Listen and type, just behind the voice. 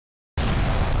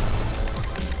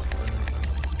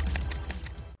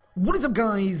What is up,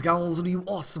 guys, gals, all you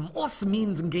awesome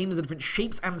memes and gamers of different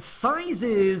shapes and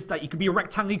sizes? That you could be a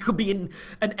rectangle, you could be in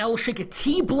an L shape, a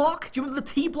T block. Do you remember the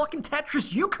T block in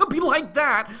Tetris? You could be like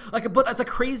that, but as a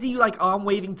crazy arm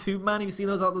waving tube man. You've seen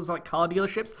those like car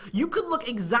dealerships. You could look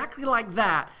exactly like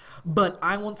that. But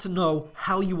I want to know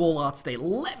how you all are today.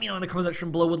 Let me know in the comment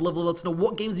section below. Would love to know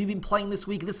what games you've been playing this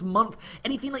week, this month.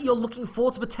 Anything that you're looking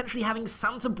forward to potentially having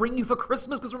Santa bring you for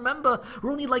Christmas. Because remember, we're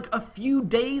only like a few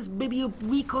days, maybe a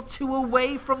week or two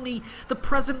away from the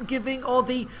present giving or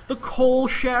the call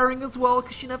sharing as well.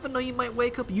 Because you never know, you might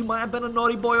wake up, you might have been a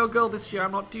naughty boy or girl this year.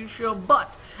 I'm not too sure.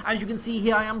 But as you can see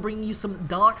here, I am bringing you some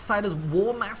Darksiders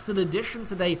Warmastered Edition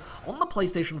today on the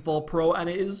PlayStation 4 Pro. And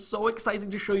it is so exciting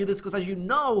to show you this because, as you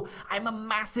know, I'm a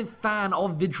massive fan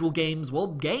of visual games. Well,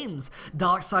 games.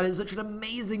 Darksiders is such an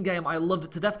amazing game. I loved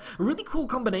it to death. A really cool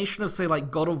combination of, say,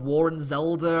 like God of War and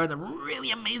Zelda, and a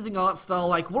really amazing art style.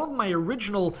 Like, one of my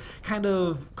original kind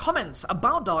of comments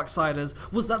about Darksiders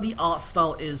was that the art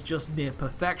style is just near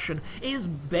perfection. It is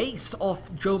based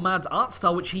off Joe Mad's art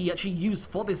style, which he actually used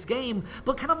for this game,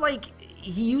 but kind of like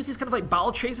he uses kind of like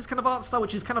Battle Chasers kind of art style,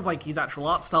 which is kind of like his actual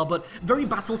art style, but very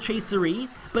Battle Chaser-y,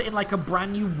 but in like a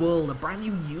brand new world, a brand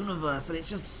new universe, and it's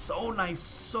just so nice,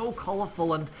 so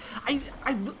colorful. And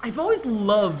I've always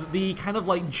loved the kind of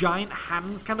like giant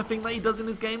hands kind of thing that he does in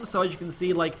this game. So as you can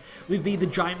see, like with the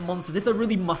giant monsters, if they're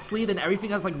really muscly, then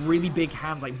everything has like really big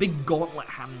hands, like big gauntlet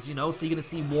hands, you know. So you're gonna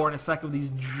see War in a sec with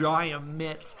these giant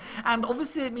mitts, and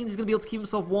obviously it means he's gonna be able to keep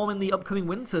himself warm in the upcoming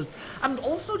winters, and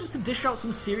also just to dish out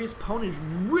some serious ponies.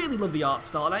 Really love the art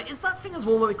style, and it's that thing as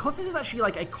well, where because this is actually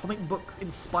like a comic book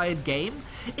inspired game,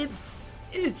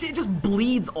 it just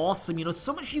bleeds awesome, you know,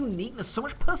 so much uniqueness, so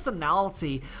much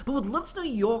personality. But would love to know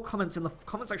your comments in the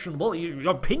comment section below,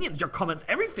 your opinions, your comments,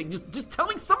 everything. Just tell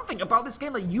me something about this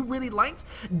game that you really liked,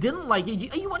 didn't like. Are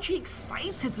you actually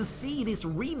excited to see this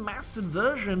remastered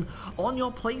version on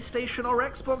your PlayStation or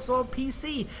Xbox or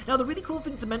PC? Now, the really cool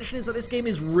thing to mention is that this game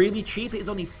is really cheap. It is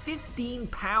only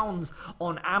 £15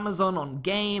 on Amazon, on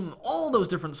Game, all those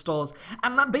different stores.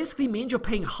 And that basically means you're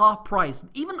paying half price,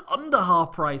 even under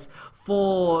half price,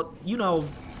 for, you know,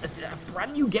 a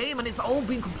brand new game, and it's all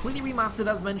been completely remastered.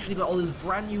 As mentioned, you've got all those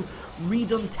brand new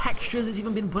redone textures. It's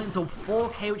even been put into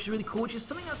 4K, which is really cool, which is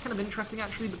something that's kind of interesting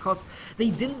actually, because they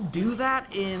didn't do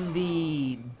that in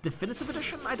the Definitive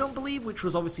Edition, I don't believe, which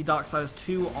was obviously Darksiders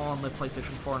 2 on the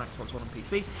PlayStation 4 and Xbox One and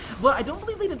PC. But I don't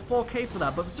believe they did 4K for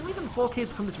that, but for some reason 4K has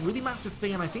become this really massive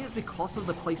thing, and I think it's because of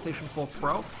the PlayStation 4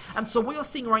 Pro. And so what you're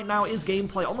seeing right now is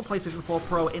gameplay on the PlayStation 4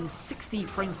 Pro in 60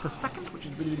 frames per second, which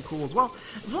is really cool as well.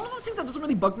 It's one of those things that doesn't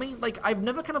really bug me. Like, I've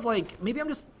never kind of like, maybe I'm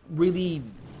just really,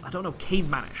 I don't know,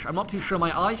 cavemanish. I'm not too sure.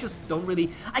 My eyes just don't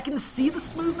really, I can see the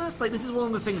smoothness. Like, this is one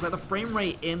of the things, like the frame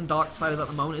rate in Darksiders at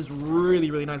the moment is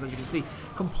really nice, as you can see.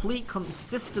 Complete,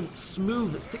 consistent,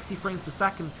 smooth at 60 frames per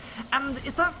second. And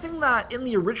it's that thing that in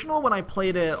the original, when I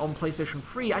played it on PlayStation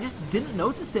 3, I just didn't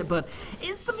notice it, but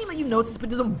it's something that you notice, but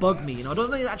it doesn't bug me, you know. I don't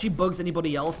think it actually bugs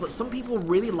anybody else, but some people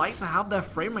really like to have their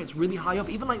frame rates really high up,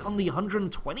 even like on the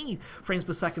 120 frames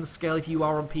per second scale if you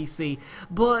are on PC.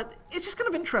 But it's just kind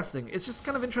of interesting. It's just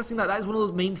kind of interesting that is one of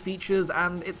those main features,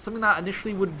 and it's something that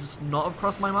initially would just not have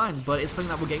crossed my mind, but it's something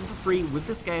that we're getting for free with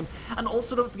this game. And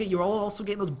also, don't forget, you're also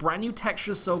getting those brand new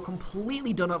textures, so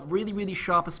completely done up, really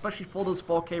sharp, especially for those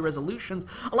 4K resolutions.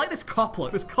 I like this cop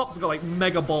look. This cop's got like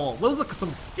mega balls. Those look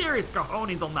some serious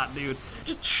cojones on that dude.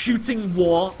 Just shooting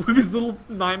War with his little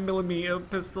 9mm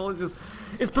pistol.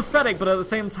 It's pathetic, but at the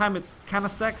same time, it's kind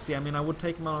of sexy. I mean, I would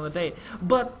take him out on a date.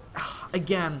 But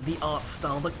again, the art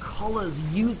style, the colors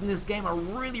used in this game are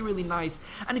really nice.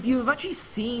 And if you've actually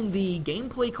seen the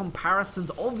gameplay comparisons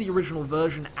of the original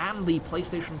version and the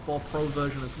PlayStation 4 Pro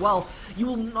version as well, you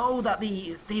will know that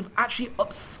they've actually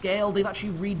upscaled, they've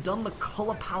actually redone the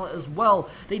color palette as well.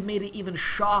 They've made it even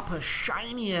sharper,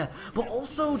 shinier, but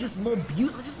also just more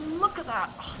beautiful. Just look at that.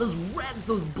 Oh, those reds,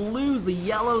 those blues, the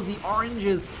yellows, the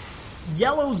oranges,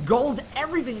 yellows, golds,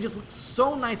 everything just looks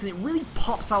so nice, and it really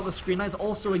pops out the screen. That's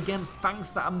also, again, thanks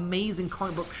to that amazing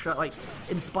comic book like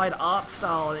inspired art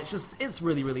style, and it's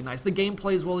really nice. The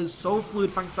gameplay as well is so fluid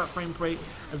thanks to that frame rate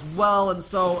as well, and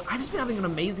so I've just been having an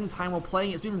amazing time while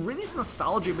playing. It's been really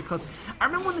nostalgic because I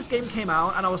remember when this game came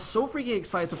out and I was so freaking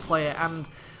excited to play it, and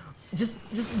just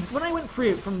when I went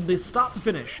through it from the start to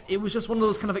finish, it was just one of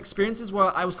those kind of experiences where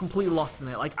I was completely lost in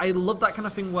it. Like, I love that kind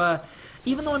of thing where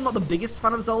even though I'm not the biggest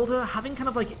fan of Zelda, having kind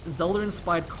of like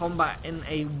Zelda-inspired combat in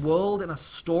a world and a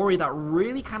story that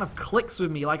really kind of clicks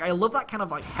with me. Like, I love that kind of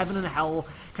like heaven and hell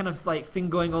kind of like thing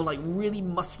going on, like really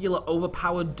muscular,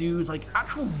 overpowered dudes, like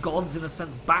actual gods in a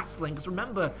sense battling. Because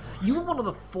remember, you were one of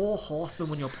the 4 horsemen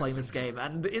when you're playing this game,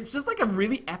 and it's just like a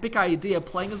really epic idea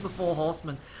playing as the 4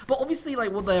 horsemen. But obviously,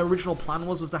 like what their original plan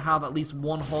was to have at least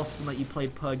 1 horseman that you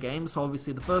played per game. So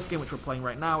obviously, the first game which we're playing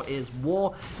right now is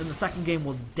War. Then the second game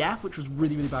was Death, which was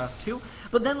really, really badass too.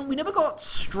 But then we never got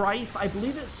Strife. I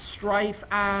believe it's Strife,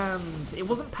 and it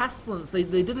wasn't Pestilence. They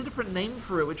did a different name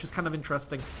for it, which is kind of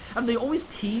interesting. And they always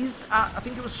teased at, I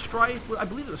think it was Strife, I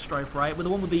believe it was Strife, right? With the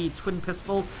one with the twin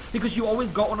pistols, because you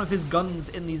always got one of his guns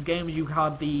in these games. You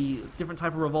had the different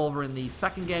type of revolver in the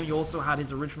second game. You also had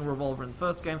his original revolver in the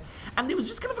first game. And it was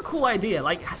just kind of a cool idea,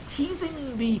 like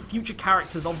teasing the future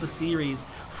characters of the series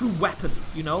through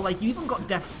weapons, you know? Like, you even got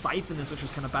Death's Scythe in this, which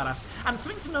was kind of badass. And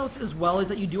something to note as well is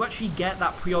that you do actually get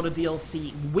that pre-order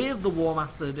DLC with the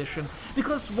Warmastered Edition,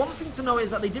 because one thing to note is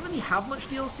that they didn't really have much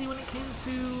DLC when it came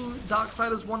to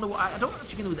Darksiders 1. I don't actually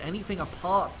think there was anything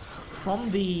apart from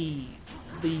the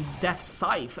Death's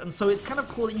Scythe, and so it's kind of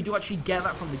cool that you do actually get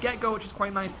that from the get-go, which is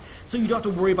quite nice, so you don't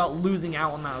have to worry about losing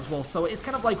out on that as well. So it's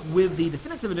kind of like with the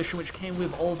Definitive Edition, which came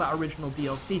with all that original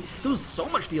DLC. There was so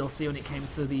much DLC when it came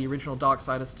to the original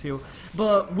Darksiders 2,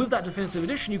 but with that Definitive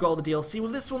Edition, you got all the DLC.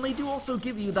 With this one, they do also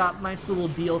give you that nice little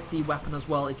DLC weapon as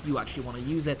well, if you actually want to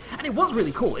use it, and it was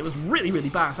really cool. It was really,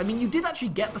 really badass. I mean, you did actually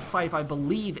get the Scythe, I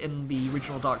believe, in the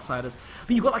original Darksiders,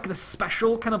 but you got like the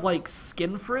special kind of like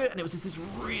skin for it, and it was just this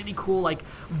really cool, like,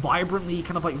 vibrantly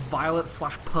kind of like violet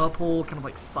 / purple kind of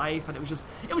like scythe, and it was just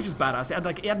badass.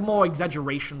 It had more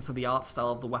exaggeration to the art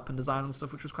style of the weapon design and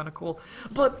stuff, which was kind of cool.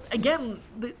 But again,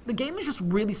 the game is just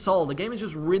really solid. The game is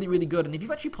just really, really good, and if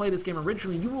you've actually played this game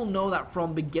originally, you will know that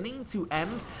from beginning to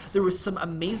end, there was some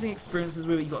amazing experiences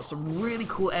with it. You got some really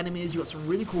cool enemies, you got some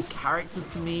really cool characters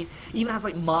to meet. It even has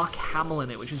like Mark Hamill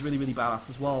in it, which is really, really badass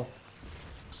as well.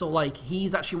 So, like,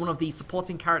 he's actually one of the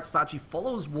supporting characters that actually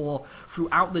follows War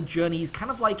throughout the journey. He's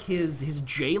kind of like his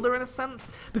jailer in a sense,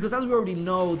 because as we already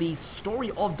know, the story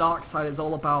of Darkseid is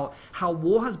all about how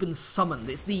War has been summoned.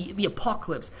 It's the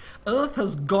apocalypse. Earth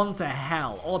has gone to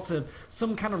hell, or to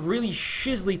some kind of really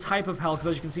shizzly type of hell, because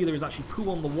as you can see, there is actually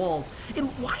poo on the walls. And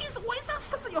why is that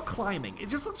stuff that you're climbing? It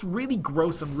just looks really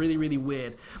gross and really, really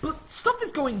weird. But stuff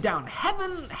is going down.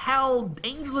 Heaven, hell,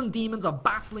 angels and demons are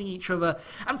battling each other,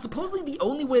 and supposedly the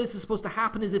only way this is supposed to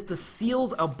happen is if the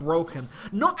seals are broken.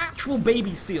 Not actual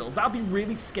baby seals. That would be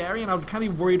really scary, and I would kind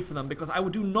of be worried for them, because I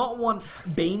do not want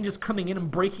Bane just coming in and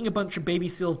breaking a bunch of baby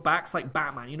seals' backs like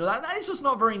Batman. You know, that is just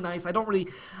not very nice. I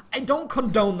don't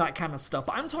condone that kind of stuff,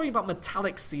 but I'm talking about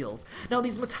metallic seals. Now,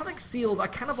 these metallic seals are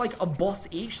kind of like a boss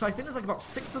each, so I think there's like about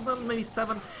 6 of them, maybe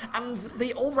 7, and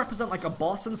they all represent like a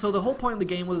boss, and so the whole point of the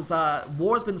game was that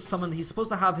War has been summoned. He's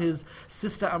supposed to have his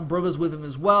sister and brothers with him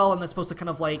as well, and they're supposed to kind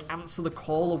of like answer the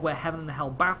call of where heaven and hell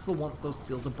battle once those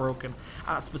seals are broken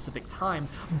at a specific time.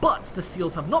 But the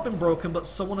seals have not been broken, but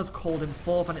someone has called him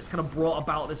forth, and it's kind of brought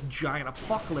about this giant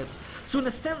apocalypse. So in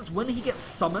a sense, when he gets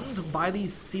summoned by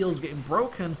these seals getting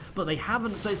broken, but they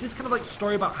haven't, so it's this kind of like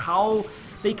story about how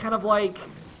they kind of like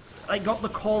got the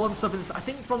call and stuff. And I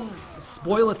think from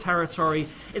spoiler territory,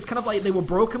 it's kind of like they were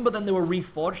broken, but then they were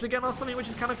reforged again or something, which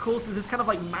is kind of cool. So there's this kind of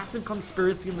like massive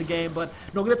conspiracy in the game, but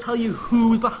I'm not going to tell you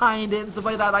who's behind it and stuff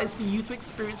like that. That's for you to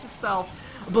experience yourself.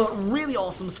 But really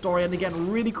awesome story, and again,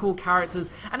 really cool characters.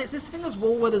 And it's this thing as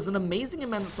well where there's an amazing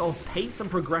immense of pace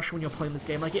and progression when you're playing this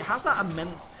game. Like, it has that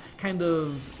immense kind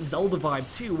of Zelda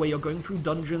vibe too, where you're going through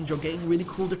dungeons, you're getting really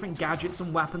cool different gadgets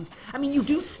and weapons. I mean, you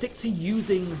do stick to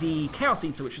using the Chaos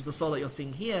Eater, which is the sword that you're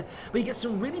seeing here, but you get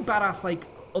some really badass, like,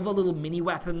 other little mini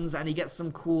weapons, and he gets some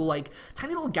cool, like,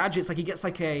 tiny little gadgets. Like, he gets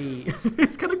like a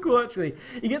it's kind of cool actually,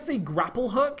 he gets a grapple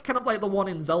hook, kind of like the one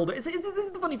in Zelda. It's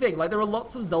the funny thing, like, there are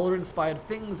lots of Zelda inspired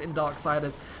things in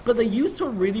Darksiders, but they used to a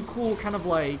really cool kind of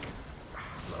like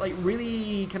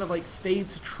really kind of like stayed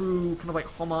true kind of like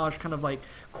homage kind of like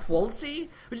quality,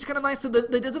 which is kind of nice, so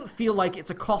that it doesn't feel like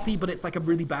it's a copy, but it's like a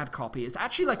really bad copy. It's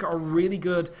actually like a really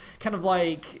good kind of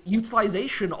like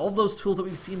utilization of those tools that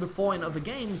we've seen before in other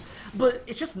games, but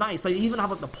it's just nice. Like, you even have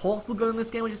like the portal gun in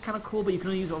this game, which is kind of cool, but you can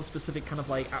only use it on specific kind of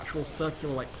like actual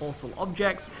circular like portal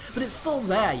objects, but it's still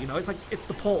there, you know, it's like, it's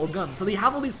the portal gun. So they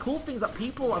have all these cool things that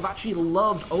people have actually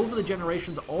loved over the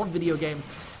generations of video games.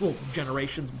 Well,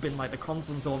 generations been like the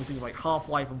consoles, so obviously like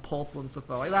Half-Life and Portal and stuff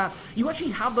like that. You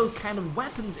actually have those kind of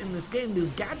weapons weapons in this game, those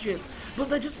gadgets, but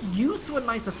they're just used to a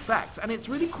nice effect, and it's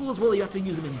really cool as well. You have to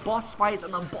use them in boss fights,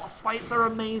 and the boss fights are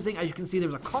amazing. As you can see,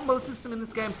 there's a combo system in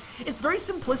this game. It's very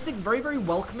simplistic, very, very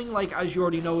welcoming, like, as you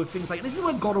already know, with things like, this is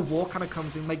where God of War kind of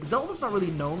comes in. Like, Zelda's not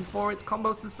really known for its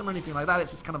combo system or anything like that.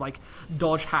 It's just kind of like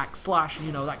dodge, hack, slash, and,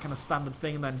 you know, that kind of standard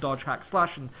thing, and then dodge, hack,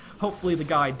 slash, and hopefully the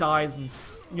guy dies and,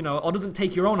 you know, or doesn't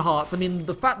take your own hearts. I mean,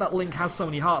 the fact that Link has so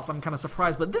many hearts, I'm kind of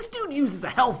surprised, but this dude uses a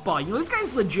health bar. You know, this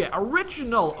guy's legit,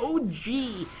 original,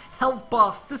 OG health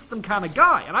bar system kind of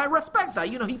guy, and I respect that.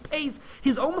 You know, he pays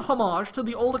his own homage to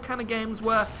the older kind of games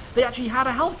where they actually had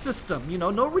a health system, you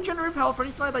know, no regenerative health or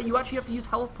anything like that. You actually have to use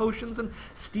health potions and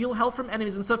steal health from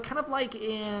enemies and stuff, kind of like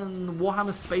in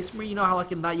Warhammer Space Marine. You know how,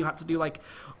 like, in that you had to do, like,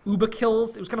 uber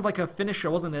kills? It was kind of like a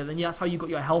finisher, wasn't it? And yeah, that's how you got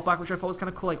your health back, which I thought was kind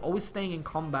of cool, like, always staying in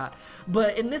combat.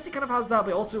 But in this, it kind of has that, but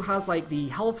it also has, like, the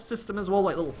health system as well,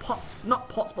 like little pots, not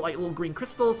pots, but like little green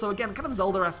crystals, so again, kind of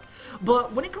Zelda-esque.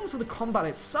 But when it comes to the combat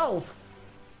itself,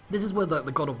 this is where the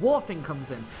God of War thing comes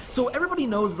in. So everybody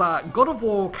knows that God of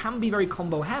War can be very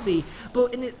combo heavy,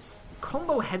 but in its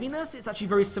combo heaviness, it's actually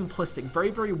very simplistic, very,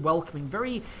 very welcoming,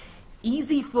 very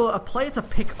easy for a player to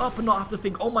pick up and not have to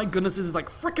think, oh my goodness, this is like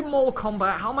freaking Mortal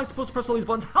Kombat, how am I supposed to press all these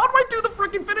buttons? How do I do the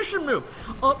freaking finishing move?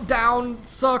 Up, down,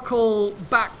 circle,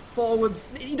 back, forwards.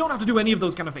 You don't have to do any of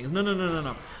those kind of things. No, no, no, no,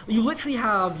 no. You literally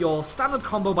have your standard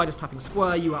combo by just tapping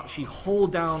square. You actually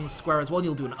hold down square as well, and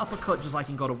you'll do an uppercut just like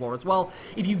in God of War as well.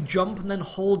 If you jump and then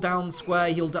hold down square,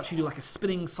 he'll actually do like a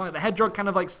spinning Sonic the Hedgehog kind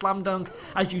of like slam dunk,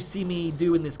 as you see me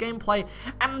do in this gameplay.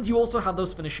 And you also have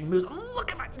those finishing moves. And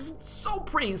look at that, it's so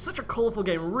pretty. It's such a colorful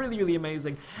game, really, really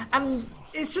amazing. And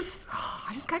it's just,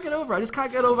 I just can't get over it. I just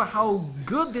can't get over how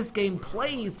good this game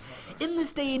plays in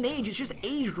this day and age. It's just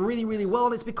aged really, really well,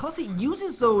 and it's because it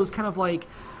uses those kind of like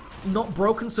not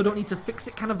broken, so don't need to fix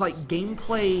it kind of like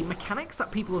gameplay mechanics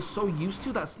that people are so used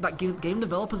to, that game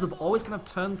developers have always kind of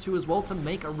turned to as well to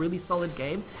make a really solid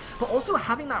game, but also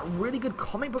having that really good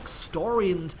comic book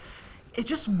story, and it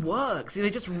just works.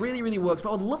 It just really, really works.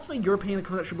 But I would love to know your opinion in the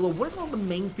comment section below. What is one of the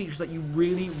main features that you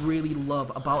really, really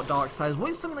love about Darksiders? What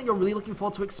is something that you're really looking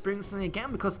forward to experiencing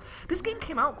again? Because this game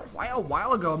came out quite a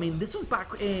while ago. I mean, this was back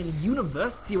in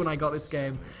university when I got this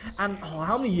game. And, oh,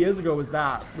 how many years ago was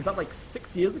that? Was that like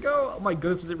 6 years ago? Oh my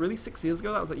goodness, was it really 6 years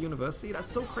ago that I was at university? That's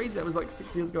so crazy. That was like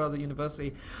 6 years ago I was at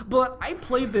university. But I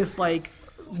played this like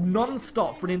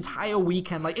non-stop for an entire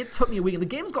weekend. Like, it took me a weekend. The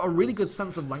game's got a really good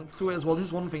sense of length to it as well. This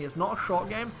is one thing, it's not a short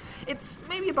game. It's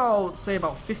maybe about, say,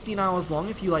 about 15 hours long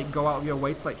if you like go out of your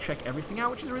way to like check everything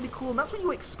out, which is really cool, and that's what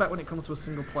you expect when it comes to a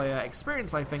single player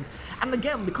experience, I think. And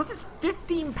again, because it's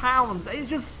 £15, it's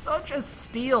just such a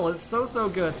steal. It's so, so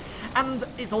good. And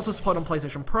it's also supported on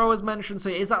PlayStation Pro, as mentioned, so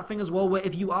it is that thing as well where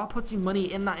if you are putting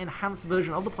money in that enhanced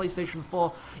version of the PlayStation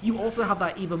 4, you also have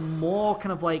that even more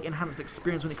kind of like enhanced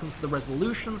experience when it comes to the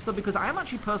resolution and stuff, because I am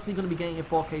actually personally going to be getting a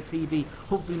 4K TV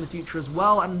hopefully in the future as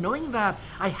well, and knowing that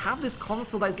I have this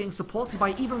console that is getting supported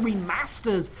by even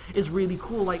remasters is really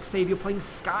cool. Like, say if you're playing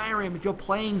Skyrim, if you're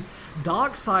playing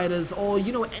Darksiders, or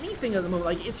you know, anything at the moment,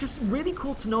 like, it's just really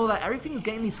cool to know that everything's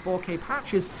getting these 4K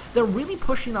patches. They're really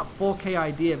pushing that 4K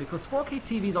idea, because 4K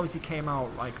TVs obviously came out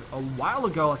like a while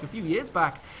ago, like a few years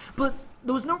back, but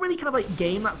there was no really kind of like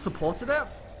game that supported it.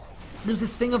 There's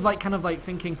this thing of like kind of like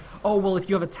thinking, oh well, if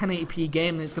you have a 1080p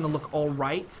game, then it's going to look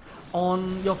alright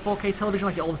on your 4K television,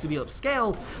 like it'll obviously be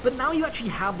upscaled, but now you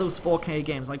actually have those 4K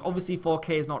games. Like, obviously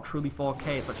 4K is not truly 4K,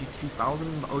 it's actually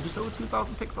 2000, or just over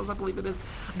 2000 pixels, I believe it is,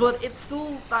 but it's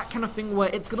still that kind of thing where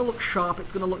it's going to look sharp,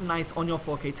 it's going to look nice on your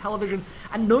 4K television,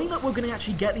 and knowing that we're going to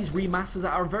actually get these remasters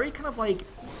that are very kind of like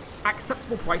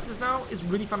acceptable prices now is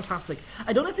really fantastic.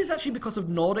 I don't know if this is actually because of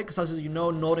Nordic, because as you know,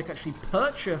 Nordic actually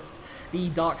purchased the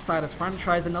Darksiders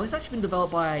franchise, and now this has actually been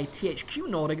developed by THQ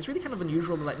Nordic. It's really kind of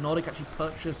unusual that like Nordic actually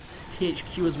purchased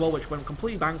THQ as well, which went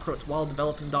completely bankrupt while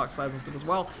developing Darksiders and stuff as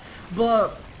well.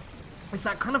 But it's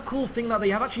that kind of cool thing that they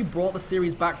have actually brought the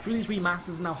series back through these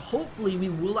remasters, and now hopefully we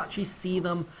will actually see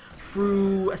them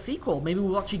through a sequel. Maybe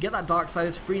we'll actually get that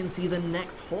Darksiders free and see the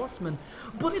next Horseman.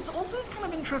 But it's also this kind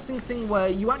of interesting thing where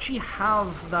you actually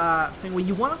have that thing where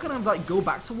you want to kind of like go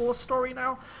back to War's story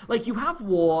now. Like, you have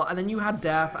War, and then you had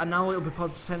Death, and now it'll be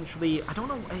potentially, I don't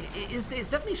know, it's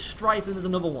definitely Strife, and there's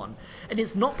another one. And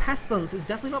it's not Pestilence, it's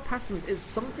definitely not Pestilence, it's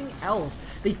something else.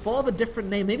 They thought of a different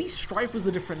name. Maybe Strife was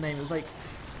the different name. It was like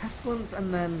Pestilence,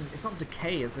 and then it's not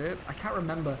Decay, is it? I can't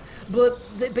remember. But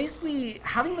they basically,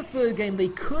 having the third game, they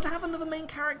could have another main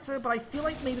character, but I feel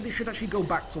like maybe they should actually go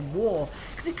back to War,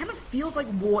 because it kind of feels like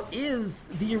War is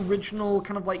the original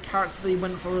kind of like character they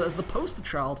went for as the poster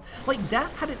child. Like,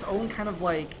 Death had its own kind of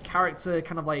like character,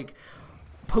 kind of like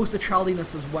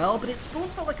poster-childiness as well, but it still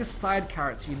felt like a side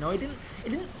character, you know? It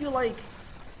didn't feel like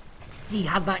he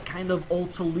had that kind of all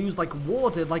to lose like War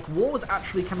did. Like, War was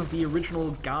actually kind of the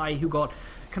original guy who got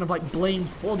kind of like blamed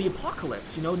for the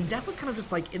apocalypse, you know, and Death was kind of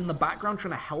just like in the background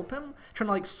trying to help him, trying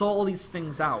to like sort all these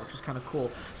things out, which was kind of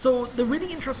cool. So the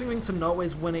really interesting thing to know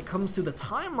is when it comes to the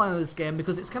timeline of this game,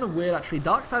 because it's kind of weird actually,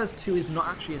 Darksiders 2 is not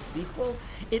actually a sequel,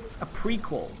 it's a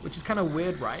prequel, which is kind of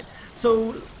weird, right?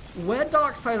 So where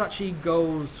Darksiders actually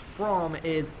goes from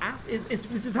is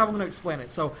this is how I'm going to explain it.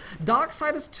 So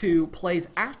Darksiders 2 plays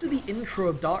after the intro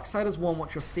of Darksiders 1,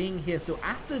 what you're seeing here. So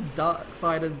after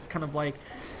Darksiders kind of like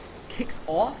kicks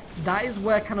off, that is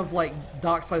where kind of like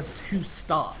Darksiders 2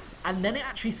 starts, and then it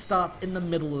actually starts in the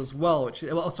middle as well, which,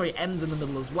 well, sorry, ends in the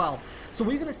middle as well. So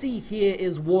what you're going to see here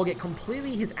is War get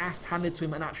completely his ass handed to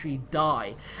him and actually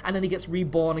die, and then he gets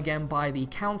reborn again by the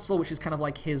council, which is kind of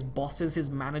like his bosses, his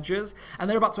managers, and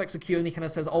they're about to execute, and he kind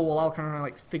of says, oh well, I'll kind of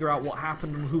like figure out what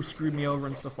happened and who screwed me over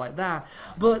and stuff like that.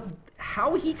 But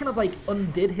how he kind of like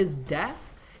undid his death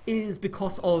is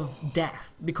because of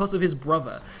Death, because of his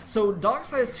brother. So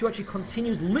Darksiders 2 actually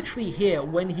continues literally here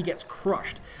when he gets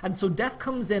crushed. And so Death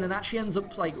comes in and actually ends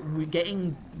up like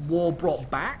getting War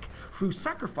brought back through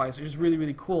sacrifice, which is really,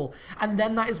 really cool. And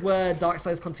then that is where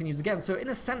Darksiders continues again. So in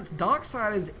a sense,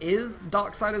 Darksiders is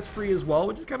Darksiders 3 as well,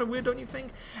 which is kind of weird, don't you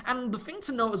think? And the thing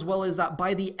to note as well is that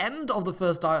by the end of the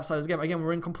first Darksiders game, again,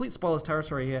 we're in complete spoilers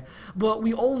territory here, but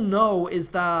we all know is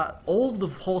that all of the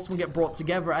horsemen get brought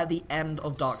together at the end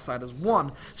of Darksiders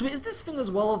 1. So it is this thing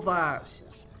as well of that,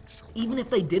 even if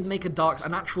they did make an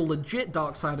actual legit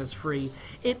Darksiders 3,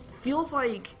 it feels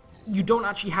like you don't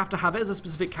actually have to have it as a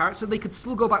specific character. They could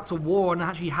still go back to War and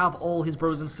actually have all his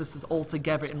brothers and sisters all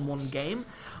together in one game,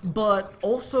 but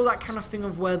also that kind of thing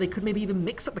of where they could maybe even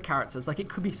mix up the characters. Like, it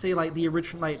could be, say, like the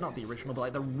original, like, not the original, but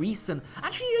like the recent,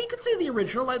 actually, yeah, you could say the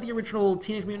original, like the original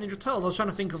Teenage Mutant Ninja Turtles. I was trying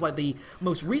to think of like the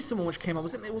most recent one which came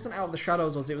out. It wasn't Out of the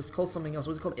Shadows, was it? It was called something else.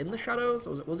 Was it called In the Shadows?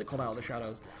 Or was it called Out of the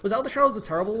Shadows? Was Out of the Shadows the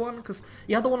terrible one? Because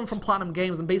you had the one from Platinum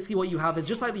Games, and basically what you have is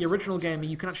just like the original game,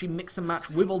 and you can actually mix and match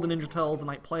with all the Ninja Turtles and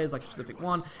like players like a specific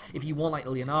one, if you want, like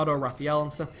Leonardo, Raphael,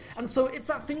 and stuff. And so it's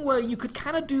that thing where you could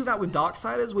kind of do that with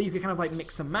Darksiders, where you could kind of like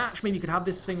mix and match. Maybe you could have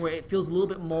this thing where it feels a little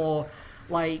bit more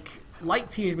like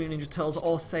Teenage Mutant Ninja Turtles,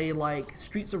 or say like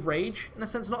Streets of Rage, in a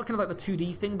sense, not kind of like the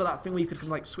 2D thing, but that thing where you could kind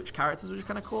of like switch characters, which is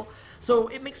kind of cool. So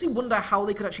it makes me wonder how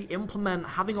they could actually implement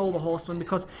having all the horsemen,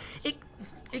 because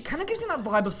it kind of gives me that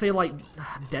vibe of, say, like,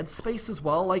 Dead Space as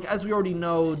well. Like, as we already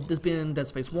know, there's been Dead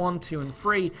Space 1, 2, and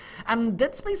 3, and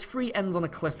Dead Space 3 ends on a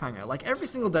cliffhanger. Like, every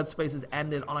single Dead Space has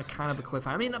ended on a kind of a cliffhanger.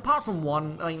 I mean, apart from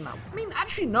 1, like, no. I mean,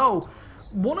 actually, no.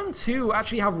 1 and 2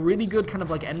 actually have really good kind of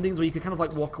like endings where you could kind of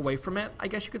like walk away from it, I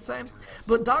guess you could say.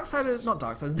 But Darksiders, not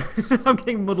Darksiders, I'm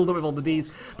getting muddled up with all the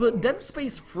D's, but Dead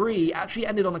Space 3 actually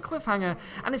ended on a cliffhanger,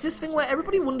 and it's this thing where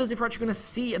everybody wonders if we're actually going to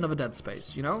see another Dead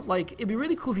Space, you know? Like, it'd be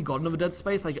really cool if you got another Dead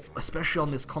Space, like, especially on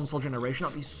this console generation.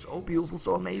 That'd be so beautiful,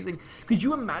 so amazing. Could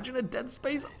you imagine a Dead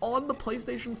Space on the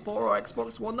PlayStation 4 or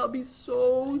Xbox One? That'd be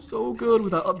so, so good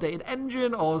with that updated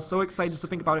engine. Oh, so excited just to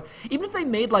think about it. Even if they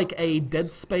made like a Dead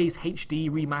Space HD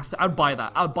remaster, I'd buy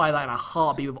that. I'd buy that in a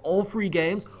heartbeat with all 3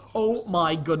 games. Oh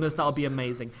my goodness, that would be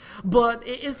amazing. But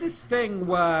it is this thing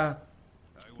where,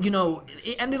 you know,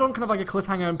 it ended on kind of like a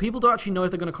cliffhanger, and people don't actually know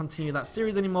if they're going to continue that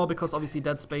series anymore, because obviously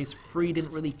Dead Space 3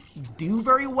 didn't really do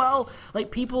very well. Like,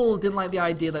 people didn't like the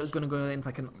idea that it was going to go into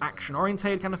like an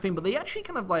action-oriented kind of thing, but they actually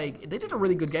kind of like, they did a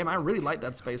really good game. I really liked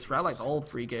Dead Space 3. I liked all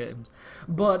 3 games.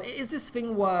 But it is this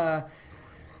thing where,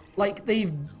 like,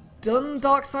 they've done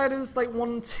Darksiders like 1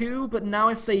 and 2, but now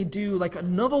if they do like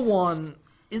another one,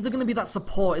 is there going to be that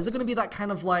support? Is there going to be that kind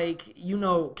of like, you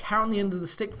know, carrot on the end of the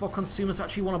stick for consumers who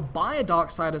actually want to buy a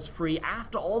Darksiders 3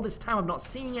 after all this time of not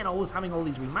seeing it and always having all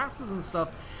these remasters and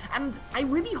stuff? And I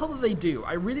really hope that they do.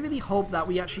 I really, really hope that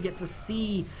we actually get to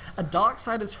see a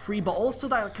Darksiders 3, but also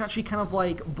that it can actually kind of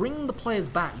like bring the players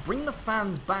back, bring the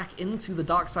fans back into the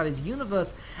Darksiders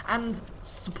universe and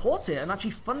support it and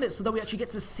actually fund it, so that we actually get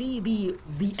to see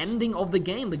the ending of the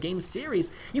game series.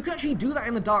 You can actually do that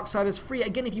in the Darksiders 3.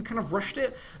 Again, if you kind of rushed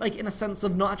it, like in a sense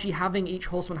of not actually having each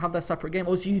horseman have their separate game.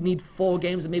 Obviously, you need 4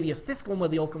 games and maybe a 5th one where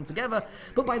they all come together,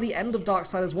 but by the end of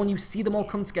Darksiders 1, you see them all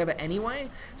come together anyway.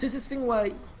 So it's this thing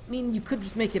where, I mean, you could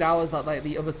just make it out as that like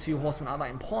the other 2 horsemen aren't that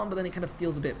important, but then it kind of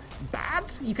feels a bit bad.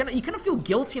 You kind of feel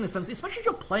guilty in a sense, especially if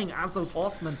you're playing as those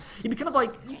horsemen. You'd be kind of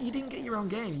like, you didn't get your own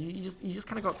game. You just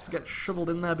kind of got to get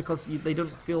shoveled in there because they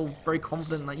don't feel very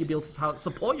confident that you'd be able to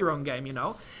support your own game, you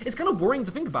know? It's kind of worrying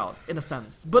to think about, in a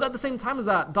sense. But at the same time as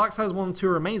that, Darksiders 1 and 2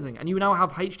 are amazing, and you now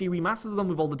have HD remasters of them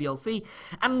with all the DLC,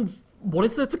 and what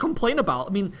is there to complain about? I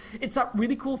mean, it's that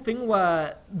really cool thing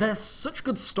where there's such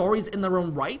good stories in their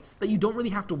own right that you don't really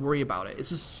have to worry about it. It's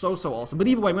just so awesome. But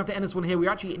either way, we have to end this one here. We're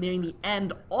actually nearing the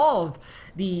end of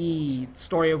the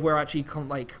story of where I actually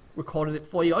recorded it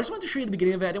for you. I just wanted to show you the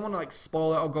beginning of it. I didn't want to like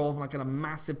spoil it or go over like a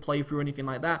massive playthrough or anything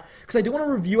like that, because I do want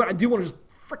to review it. I do want to just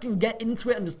freaking get into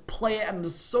it and just play it, and I'm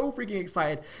just so freaking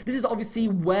excited. This is obviously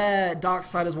where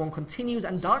Darksiders 1 continues,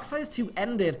 and Darksiders 2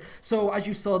 ended. So as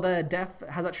you saw there, Death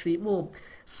has actually, well,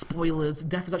 spoilers,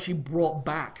 Death has actually brought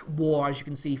back War, as you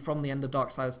can see, from the end of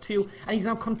Darksiders 2, and he's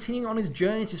now continuing on his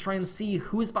journey to try and see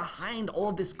who is behind all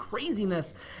of this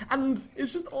craziness, and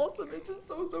it's just awesome. It's just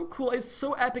so cool. It's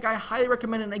so epic. I highly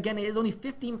recommend it, and again, it is only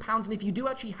 £15, and if you do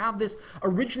actually have this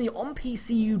originally on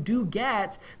PC, you do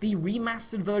get the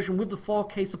remastered version with the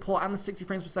 4K support and the 60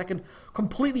 frames per second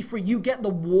completely free. You get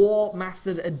the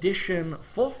Warmastered Edition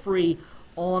for free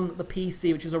on the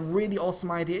PC, which is a really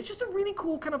awesome idea. It's just a really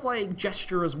cool kind of like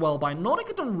gesture as well. By Nordic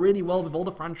have done really well with all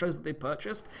the franchises that they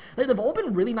purchased. They've all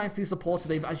been really nicely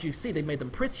supported. As you see, they've made them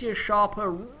prettier, sharper,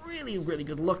 really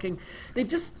good looking. They've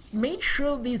just made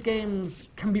sure these games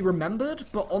can be remembered,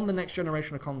 but on the next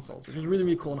generation of consoles, which is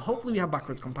really cool. And hopefully we have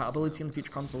backwards compatibility in the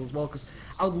future consoles as well, because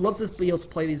I would love to be able to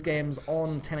play these games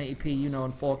on 1080p, you know,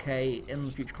 and 4K in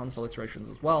the future console iterations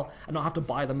as well, and not have to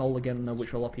buy them all again,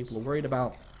 which a lot of people are worried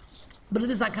about. But it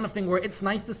is that kind of thing where it's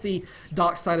nice to see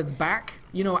Darksiders back,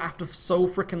 you know, after so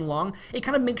freaking long. It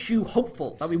kind of makes you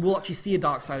hopeful that we will actually see a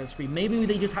Darksiders 3. Maybe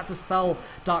they just had to sell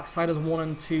Darksiders 1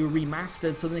 and 2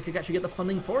 remastered so they could actually get the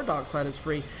funding for Darksiders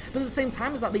 3. But at the same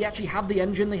time is that they actually have the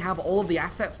engine, they have all of the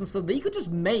assets and stuff. They could just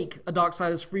make a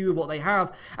Darksiders 3 with what they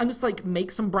have and just like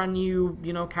make some brand new,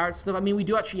 you know, character stuff. I mean, we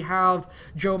do actually have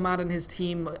Joe Mad and his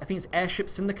team, I think it's Airship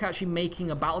Syndicate, actually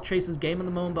making a Battle Chasers game at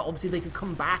the moment, but obviously they could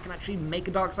come back and actually make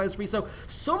a Darksiders 3.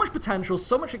 So much potential,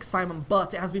 so much excitement,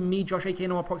 but it has been me, Josh, aka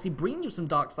Proxy, bringing you some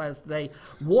Darksiders today.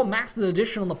 Warmastered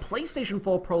Edition on the PlayStation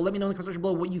 4 Pro. Let me know in the comment section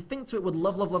below what you think to it. Would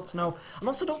love to know. And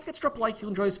also, don't forget to drop a like if you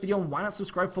enjoy this video, and why not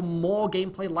subscribe for more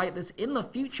gameplay like this in the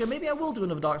future. Maybe I will do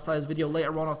another Darksiders video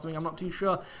later on or something, I'm not too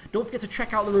sure. Don't forget to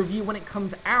check out the review when it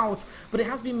comes out. But it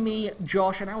has been me,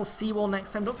 Josh, and I will see you all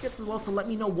next time. Don't forget as well to let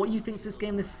me know what you think of this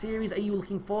game, this series. Are you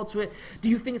looking forward to it? Do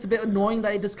you think it's a bit annoying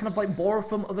that it just kind of like borrow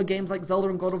from other games like Zelda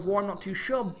and God of War? I'm not too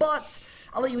sure, but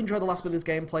I'll let you enjoy the last bit of this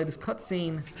gameplay, this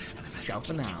cutscene. Ciao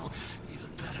for now.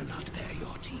 You'd better not bare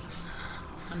your teeth.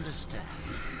 Understand?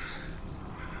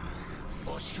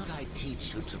 Or should I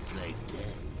teach you to play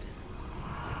dead?